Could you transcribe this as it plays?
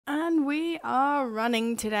and we are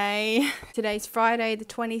running today. Today's Friday the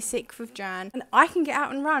 26th of Jan and I can get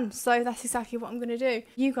out and run, so that's exactly what I'm going to do.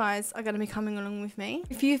 You guys are going to be coming along with me.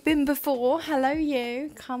 If you've been before, hello you,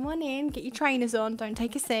 come on in, get your trainers on, don't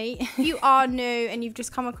take a seat. If you are new and you've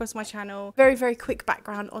just come across my channel, very quick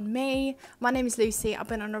background on me. My name is Lucy. I've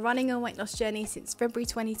been on a running and weight loss journey since February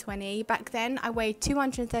 2020. Back then I weighed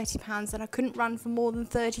 230 pounds and I couldn't run for more than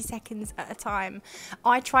 30 seconds at a time.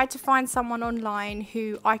 I tried to find someone online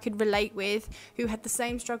who I could relate with, who had the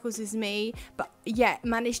same struggles as me, but yet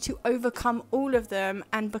managed to overcome all of them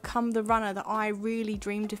and become the runner that I really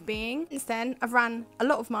dreamed of being. Since then, I've ran a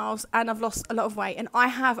lot of miles and I've lost a lot of weight, and I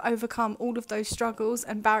have overcome all of those struggles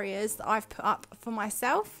and barriers that I've put up for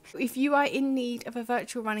myself. If you are in need of a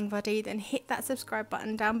virtual running buddy, then hit that subscribe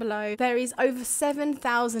button down below. There is over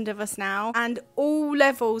 7,000 of us now, and all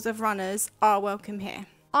levels of runners are welcome here.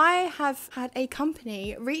 I have had a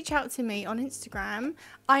company reach out to me on Instagram.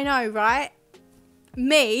 I know, right?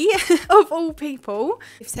 Me, of all people.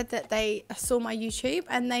 They've said that they saw my YouTube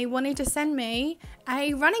and they wanted to send me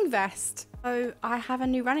a running vest. So I have a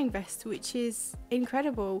new running vest, which is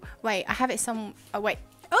incredible. Wait, I have it some... Oh, wait.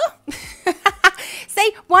 Oh!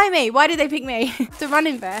 See, why me? Why did they pick me? The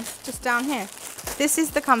running vest, just down here. This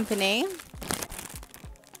is the company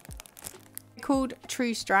called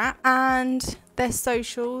TrueStrap, and their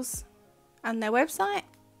socials and their website.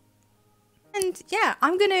 And yeah,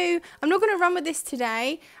 I'm not gonna run with this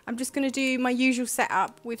today. I'm just gonna do my usual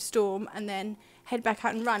setup with Storm and then head back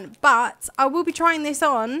out and run. But I will be trying this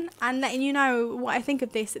on and letting you know what I think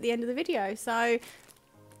of this at the end of the video. So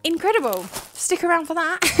incredible. Stick around for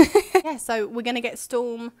that. Yeah, so we're gonna get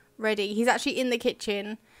Storm ready. He's actually in the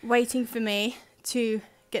kitchen waiting for me to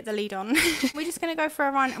get the lead on. We're just gonna go for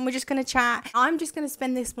a run and we're just gonna chat. I'm just gonna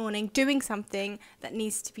spend this morning doing something that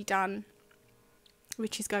needs to be done,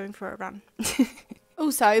 which is going for a run.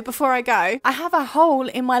 Also, before I go, I have a hole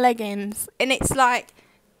in my leggings and it's like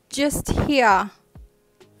just here.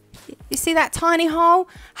 You see that tiny hole?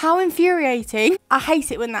 How infuriating. I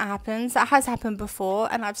hate it when that happens. That has happened before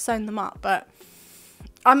and I've sewn them up, but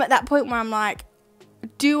I'm at that point where I'm like,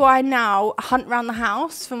 do I now hunt around the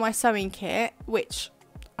house for my sewing kit, which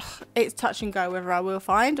it's touch and go whether I will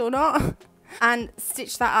find or not, and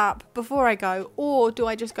stitch that up before I go, or do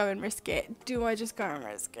I just go and risk it?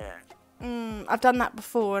 I've done that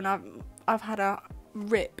before and I've had a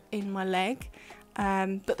rip in my leg,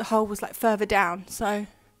 but the hole was like further down, so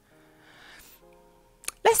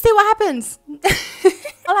let's see what happens.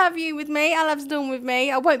 I'll have you with me, I'll have Storm with me.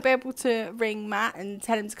 I won't be able to ring Matt and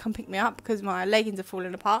tell him to come pick me up because my leggings are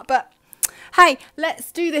falling apart, but hey,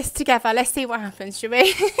 let's do this together. Let's see what happens, shall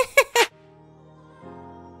we?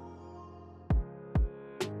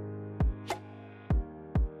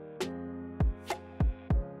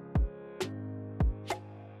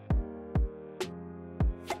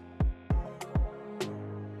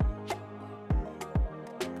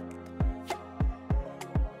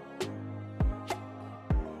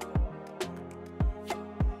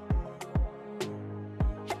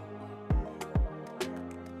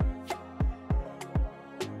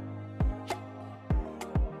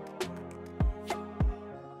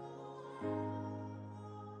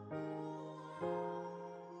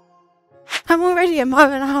 I'm already a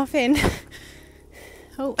mile and a half in.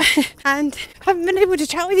 Oh, and I haven't been able to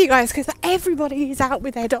chat with you guys because everybody is out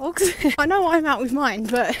with their dogs. I know I'm out with mine,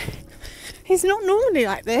 but it's not normally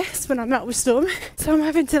like this when I'm out with Storm. So I'm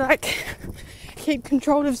having to like keep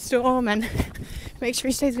control of Storm and make sure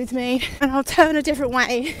he stays with me. And I'll turn a different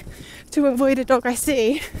way to avoid a dog I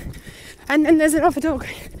see. And then there's another dog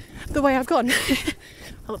the way I've gone.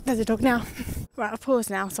 Oh, look, there's a dog now. Right, I'll pause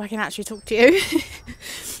now so I can actually talk to you.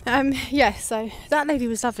 Yeah, so that lady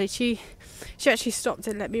was lovely. She actually stopped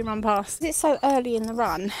and let me run past. It's so early in the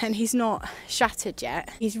run and he's not shattered yet.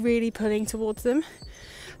 He's really pulling towards them.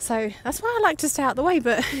 So that's why I like to stay out the way,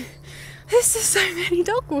 but there's just so many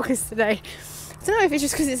dog walkers today. I don't know if it's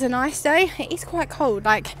just because it's a nice day. It is quite cold.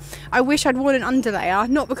 Like, I wish I'd worn an underlayer,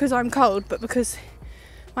 not because I'm cold, but because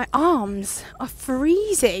my arms are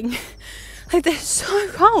freezing. Like, they're so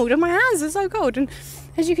cold and my hands are so cold, and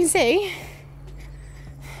as you can see,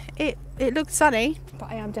 it looks sunny,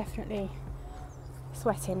 but I am definitely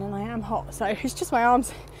sweating and I am hot, so it's just my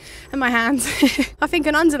arms and my hands. I think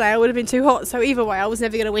an underlayer would have been too hot, so either way I was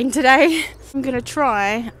never going to win today. I'm going to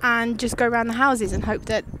try and just go around the houses and hope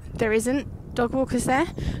that there isn't dog walkers there.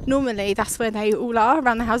 Normally that's where they all are,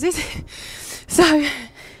 around the houses. So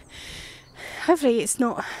hopefully it's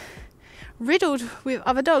not riddled with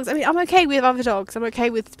other dogs. I mean, I'm okay with other dogs. I'm okay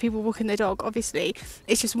with people walking their dog, obviously.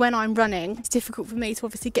 It's just when I'm running, it's difficult for me to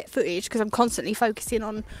obviously get footage because I'm constantly focusing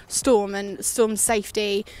on Storm and Storm's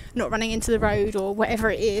safety, not running into the road or whatever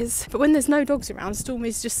it is. But when there's no dogs around, Storm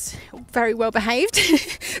is just very well behaved,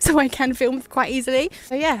 so I can film quite easily.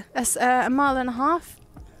 So yeah, that's a mile and a half.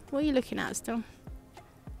 What are you looking at still?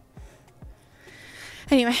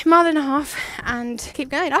 Anyway, mile and a half and keep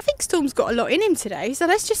going. I think Storm's got a lot in him today, so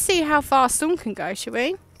let's just see how far Storm can go, shall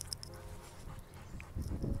we?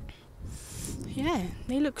 Yeah,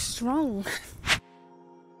 he looks strong.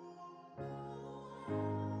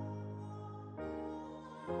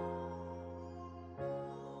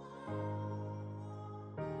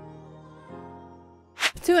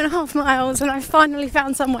 Two and a half miles and I finally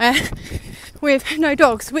found somewhere with no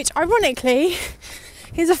dogs, which ironically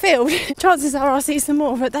is a field. Chances are I'll see some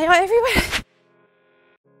more, but they are everywhere.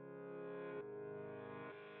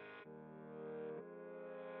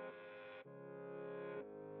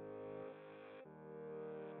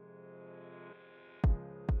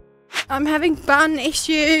 I'm having bun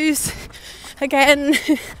issues again.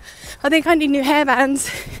 I think I need new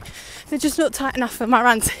hairbands. They're just not tight enough for my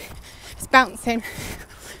runs. It's bouncing.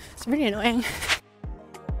 It's really annoying.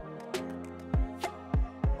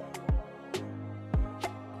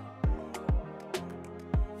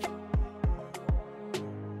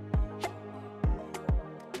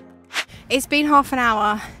 It's been half an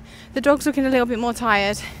hour. The dog's looking a little bit more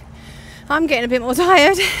tired. I'm getting a bit more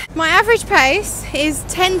tired. My average pace is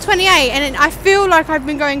 10:28 and I feel like I've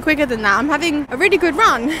been going quicker than that. I'm having a really good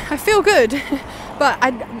run. I feel good, but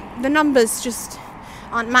the numbers just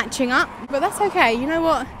aren't matching up. But that's okay. You know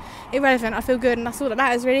what? Irrelevant. I feel good and that's all that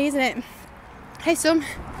matters really, isn't it? Hey, Storm.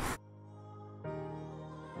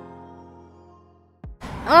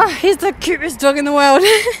 Oh, he's the cutest dog in the world.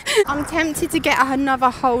 I'm tempted to get another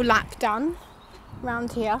whole lap done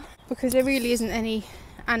around here because there really isn't any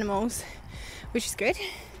animals, which is good.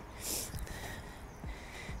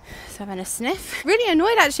 So having a sniff. Really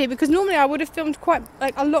annoyed actually because normally I would have filmed quite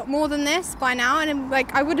like a lot more than this by now and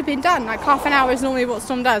like I would have been done. Like half an hour is normally what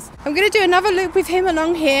Storm does. I'm going to do another loop with him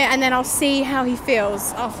along here and then I'll see how he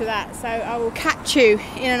feels after that. So I will catch you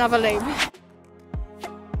in another loop.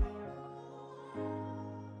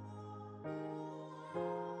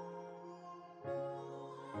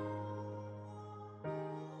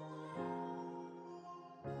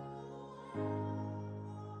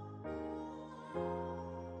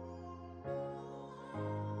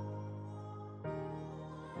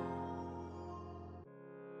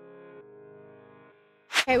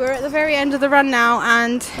 Okay, we're at the very end of the run now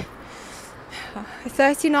and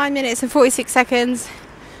 39 minutes and 46 seconds.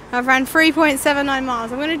 I've ran 3.79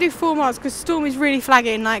 miles. I'm going to do 4 miles because Storm is really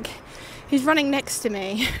flagging, like he's running next to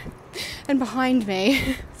me and behind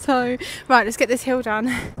me. So, right, let's get this hill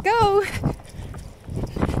done. Go!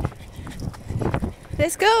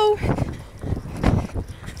 Let's go!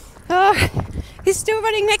 Oh, he's still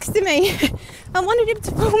running next to me. I wanted him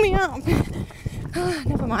to pull me up. Oh,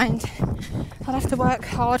 never mind. I'll have to work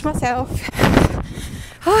hard myself.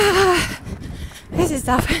 This is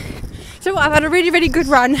tough. So what, I've had a really, really good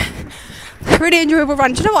run. Really enjoyable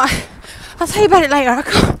run. Do you know what? I'll tell you about it later.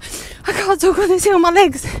 I can't talk on this hill. My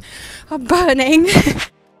legs are burning.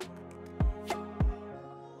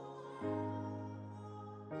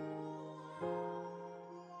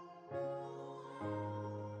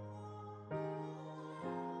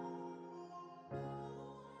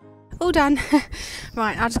 All done.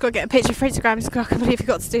 Right, I just got to get a picture for Instagram because I can't believe you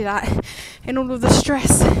got to do that in all of the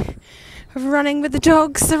stress of running with the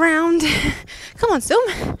dogs around. Come on,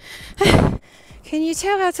 Storm. Can you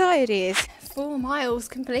tell how tired he is? 4 miles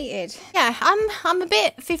completed. Yeah, I'm a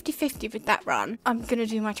bit 50-50 with that run. I'm gonna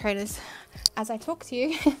do my trainers as I talk to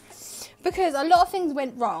you because a lot of things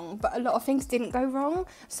went wrong, but a lot of things didn't go wrong.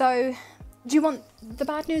 So, do you want the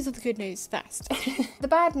bad news or the good news first? The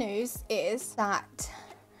bad news is that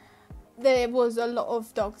there was a lot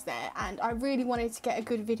of dogs there and I really wanted to get a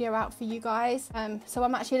good video out for you guys, so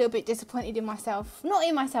I'm actually a little bit disappointed in myself. Not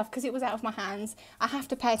in myself because it was out of my hands. I have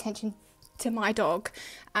to pay attention to my dog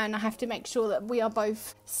and I have to make sure that we are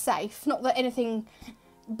both safe. Not that anything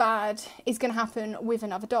bad is going to happen with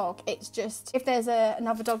another dog, it's just if there's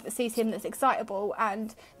another dog that sees him that's excitable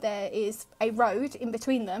and there is a road in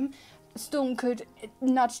between them, Storm could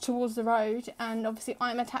nudge towards the road and obviously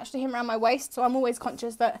I'm attached to him around my waist, so I'm always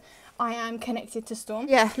conscious that I am connected to Storm.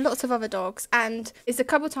 Yeah, lots of other dogs, and it's a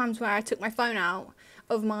couple of times where I took my phone out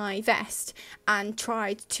of my vest and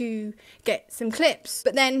tried to get some clips,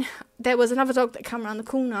 but then there was another dog that came around the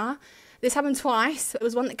corner. This happened twice. There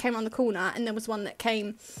was one that came around the corner and there was one that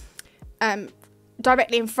came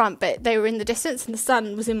directly in front, but they were in the distance and the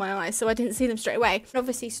sun was in my eyes, so I didn't see them straight away. And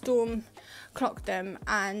obviously Storm clocked them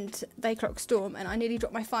and they clocked Storm, and I nearly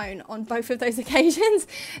dropped my phone on both of those occasions,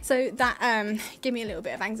 so that gave me a little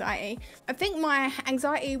bit of anxiety. I think my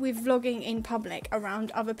anxiety with vlogging in public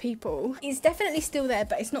around other people is definitely still there,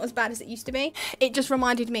 but it's not as bad as it used to be. It just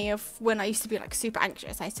reminded me of when I used to be like super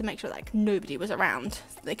anxious. I used to make sure like nobody was around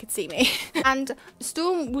so they could see me. And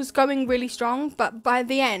Storm was going really strong, but by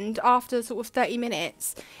the end, after sort of 30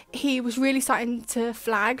 minutes, he was really starting to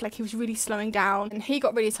flag, like he was really slowing down, and he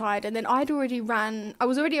got really tired. And then I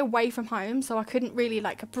was already away from home, so I couldn't really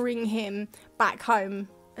like bring him back home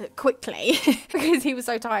quickly because he was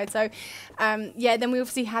so tired. So yeah, then we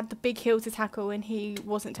obviously had the big hill to tackle, and he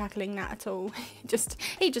wasn't tackling that at all.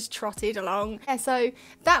 He just trotted along. Yeah, so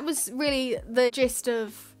that was really the gist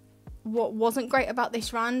of what wasn't great about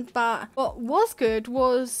this run. But what was good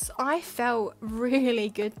was I felt really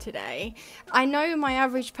good today. I know my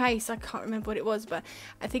average pace, I can't remember what it was, but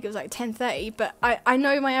I think it was like 10:30, but I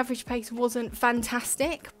know my average pace wasn't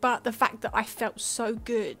fantastic, but the fact that I felt so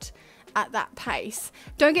good at that pace,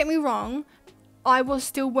 don't get me wrong, I was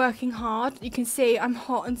still working hard. You can see I'm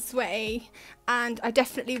hot and sweaty, and I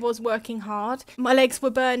definitely was working hard. My legs were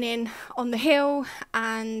burning on the hill,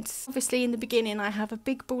 and obviously in the beginning I have a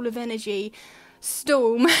big ball of energy,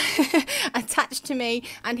 Storm, attached to me,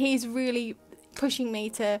 and he's really pushing me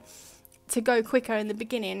to go quicker in the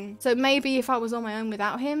beginning. So maybe if I was on my own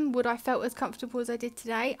without him, would I felt as comfortable as I did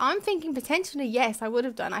today? I'm thinking potentially yes, I would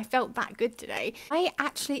have done. I felt that good today. I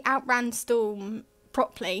actually outran Storm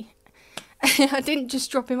properly. I didn't just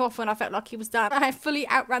drop him off when I felt like he was done. I fully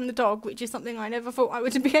outran the dog, which is something I never thought I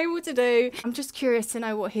would be able to do. I'm just curious to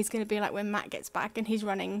know what he's going to be like when Matt gets back and he's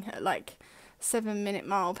running at like 7-minute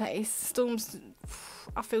mile pace. Storm's...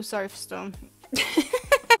 I feel sorry for Storm.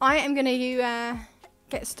 I am going to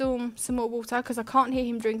get Storm some more water because I can't hear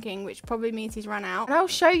him drinking, which probably means he's run out. And I'll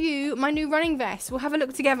show you my new running vest. We'll have a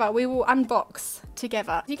look together. We will unbox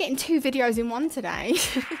together. You're getting 2 videos in one today.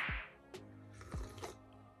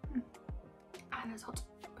 It's hot.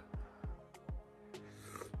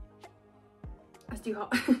 That's too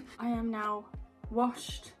hot. I am now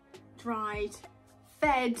washed, dried,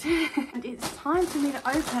 fed, and it's time for me to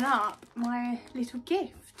open up my little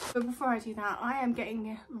gift. But before I do that, I am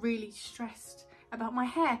getting really stressed about my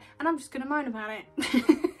hair, and I'm just gonna moan about it.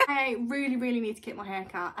 I really need to get my hair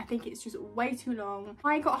cut. I think it's just way too long.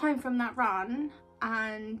 I got home from that run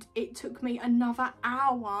and it took me another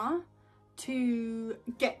hour to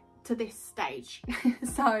get to this stage.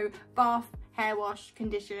 So bath, hair wash,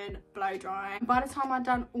 condition, blow dry. By the time I'd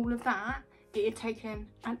done all of that, it had taken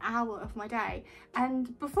an hour of my day,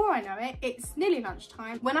 and before I know it, it's nearly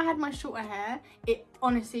lunchtime. When I had my shorter hair, it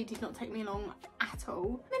honestly did not take me long at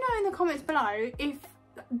all. Let me know in the comments below if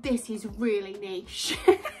this is really niche.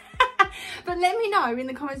 But let me know in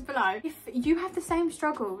the comments below if you have the same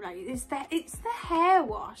struggle. Like it's the hair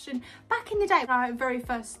wash. And back in the day when I very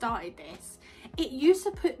first started this, it used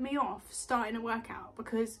to put me off starting a workout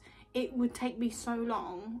because it would take me so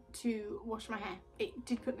long to wash my hair. It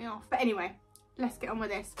did put me off. But anyway, let's get on with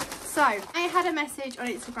this. So I had a message on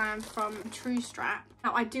Instagram from TrueStrap.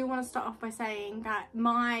 Now I do want to start off by saying that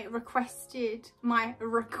my requested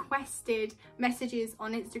messages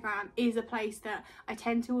on Instagram is a place that I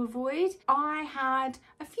tend to avoid. I had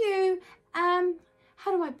a few,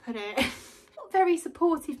 how do I put it? Very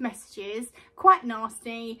supportive messages, quite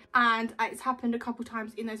nasty, and it's happened a couple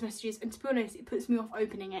times in those messages, and to be honest, it puts me off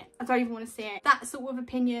opening it. I don't even want to see it. That sort of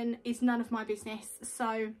opinion is none of my business,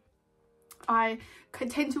 so I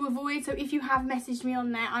tend to avoid. So if you have messaged me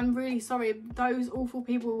on there, I'm really sorry. Those awful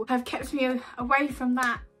people have kept me away from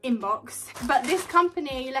that inbox. But this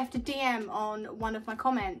company left a DM on one of my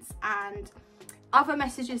comments, and other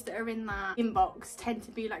messages that are in that inbox tend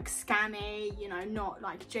to be like scammy, you know, not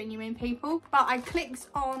like genuine people. But I clicked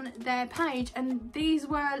on their page and these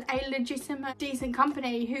were a legitimate, decent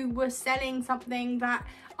company who were selling something that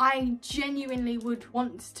I genuinely would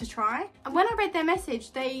want to try. And when I read their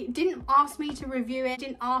message, they didn't ask me to review it,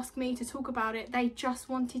 didn't ask me to talk about it. They just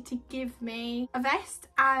wanted to give me a vest,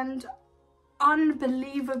 and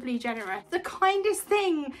unbelievably generous. The kindest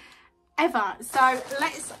thing ever. So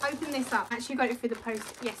let's open this up. I actually got it through the post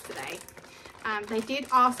yesterday. They did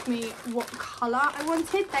ask me what colour I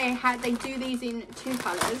wanted. They do these in 2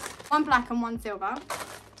 colours, one black and one silver,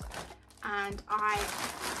 and I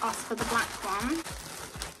asked for the black one.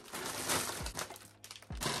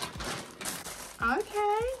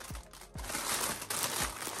 Okay,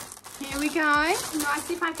 here we go,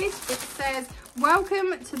 nicely packaged. It says,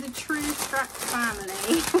 welcome to the TrueStrap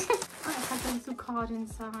family. Oh, it has a little card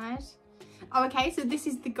inside. Oh, okay, so this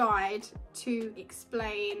is the guide to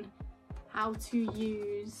explain how to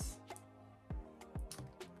use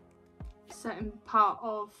a certain part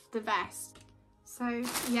of the vest. So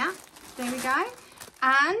yeah, there we go.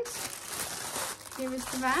 And here is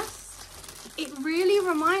the vest. It really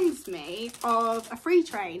reminds me of a free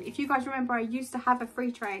train. If you guys remember, I used to have a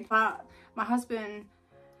free train, but my husband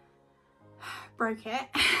broke it.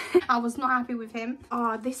 I was not happy with him.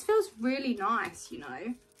 Oh, this feels really nice, you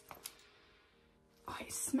know. Oh,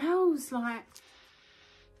 it smells like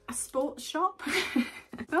a sports shop.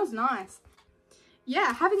 It smells nice.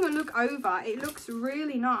 Yeah, having a look over, it looks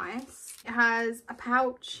really nice. It has a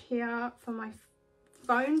pouch here for my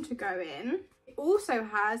phone to go in. It also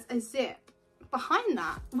has a zip behind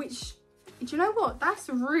that, which, do you know what, that's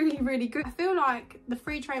really good. I feel like the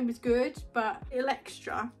free train was good, but a little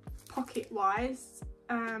extra pocket wise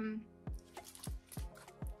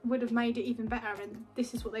would have made it even better, and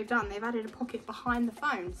this is what they've done. They've added a pocket behind the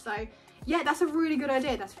phone. So yeah, that's a really good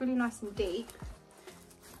idea. That's really nice and deep.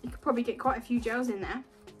 You could probably get quite a few gels in there.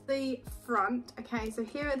 The front, okay, so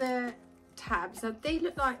here are the tabs. So they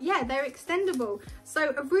look like, yeah, they're extendable.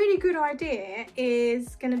 So a really good idea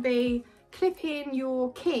is going to be clipping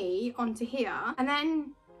your key onto here, and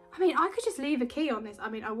then, I mean, I could just leave a key on this. I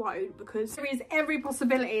mean, I won't, because there is every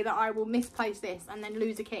possibility that I will misplace this and then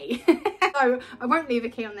lose a key. So I won't leave a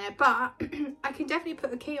key on there, but I can definitely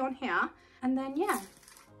put a key on here, and then yeah,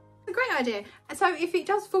 it's a great idea. So if it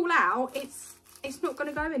does fall out, it's not going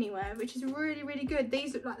to go anywhere, which is really good.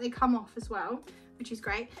 These look like they come off as well, which is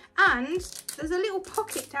great. And there's a little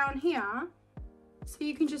pocket down here, so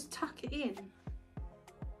you can just tuck it in,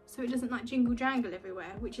 so it doesn't like jingle jangle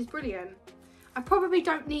everywhere, which is brilliant. I probably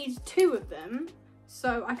don't need two of them,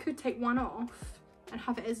 so I could take one off and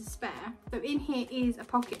have it as a spare. So in here is a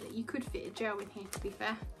pocket that you could fit a gel in here, to be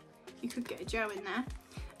fair. You could get a gel in there.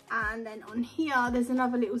 And then on here, there's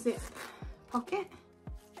another little zip pocket.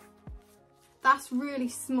 That's really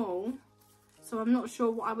small, so I'm not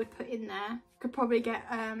sure what I would put in there. Could probably get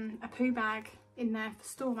a poo bag in there for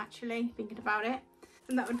storm, actually, thinking about it.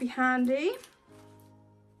 And that would be handy.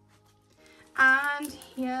 And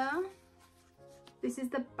here, this is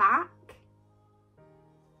the back.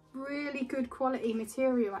 Really good quality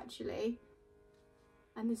material, actually.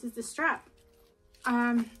 And this is the strap.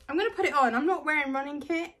 I'm going to put it on. I'm not wearing running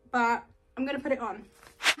kit, but I'm going to put it on.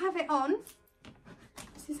 I have it on.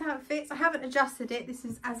 This is how it fits. I haven't adjusted it. This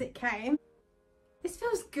is as it came. This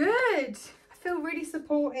feels good. I feel really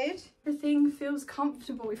supported. Everything feels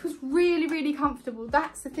comfortable. It feels really comfortable.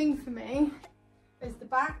 That's the thing for me. There's the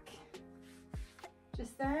back.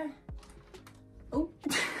 Just there. Oh,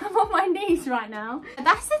 I'm on my knees right now.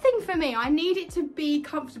 That's the thing for me. I need it to be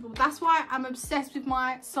comfortable. That's why I'm obsessed with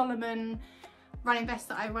my Solomon running vest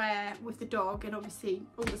that I wear with the dog, and obviously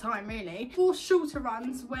all the time really. For shorter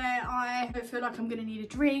runs where I don't feel like I'm gonna need a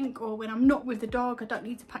drink, or when I'm not with the dog, I don't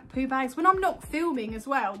need to pack poo bags. When I'm not filming as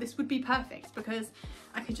well, this would be perfect because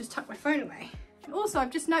I could just tuck my phone away. And also, I've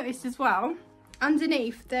just noticed as well,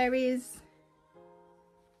 underneath there is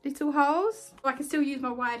little holes. I can still use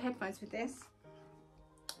my wired headphones with this.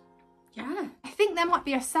 Yeah, I think there might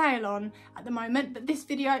be a sale on at the moment, but this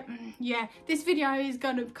video, yeah, this video is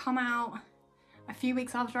going to come out a few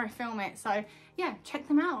weeks after I film it, so yeah, check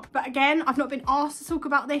them out. But again, I've not been asked to talk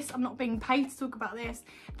about this. I'm not being paid to talk about this.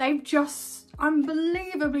 They've just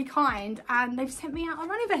unbelievably kind, and they've sent me out a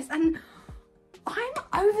running vest, and I'm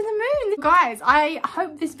over the moon. Guys, I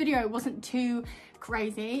hope this video wasn't too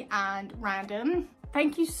crazy and random.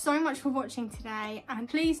 Thank you so much for watching today, and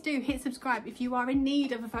please do hit subscribe if you are in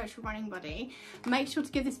need of a virtual running buddy. Make sure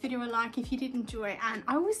to give this video a like if you did enjoy, and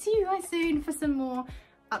I will see you guys soon for some more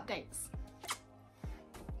updates.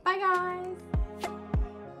 Bye guys.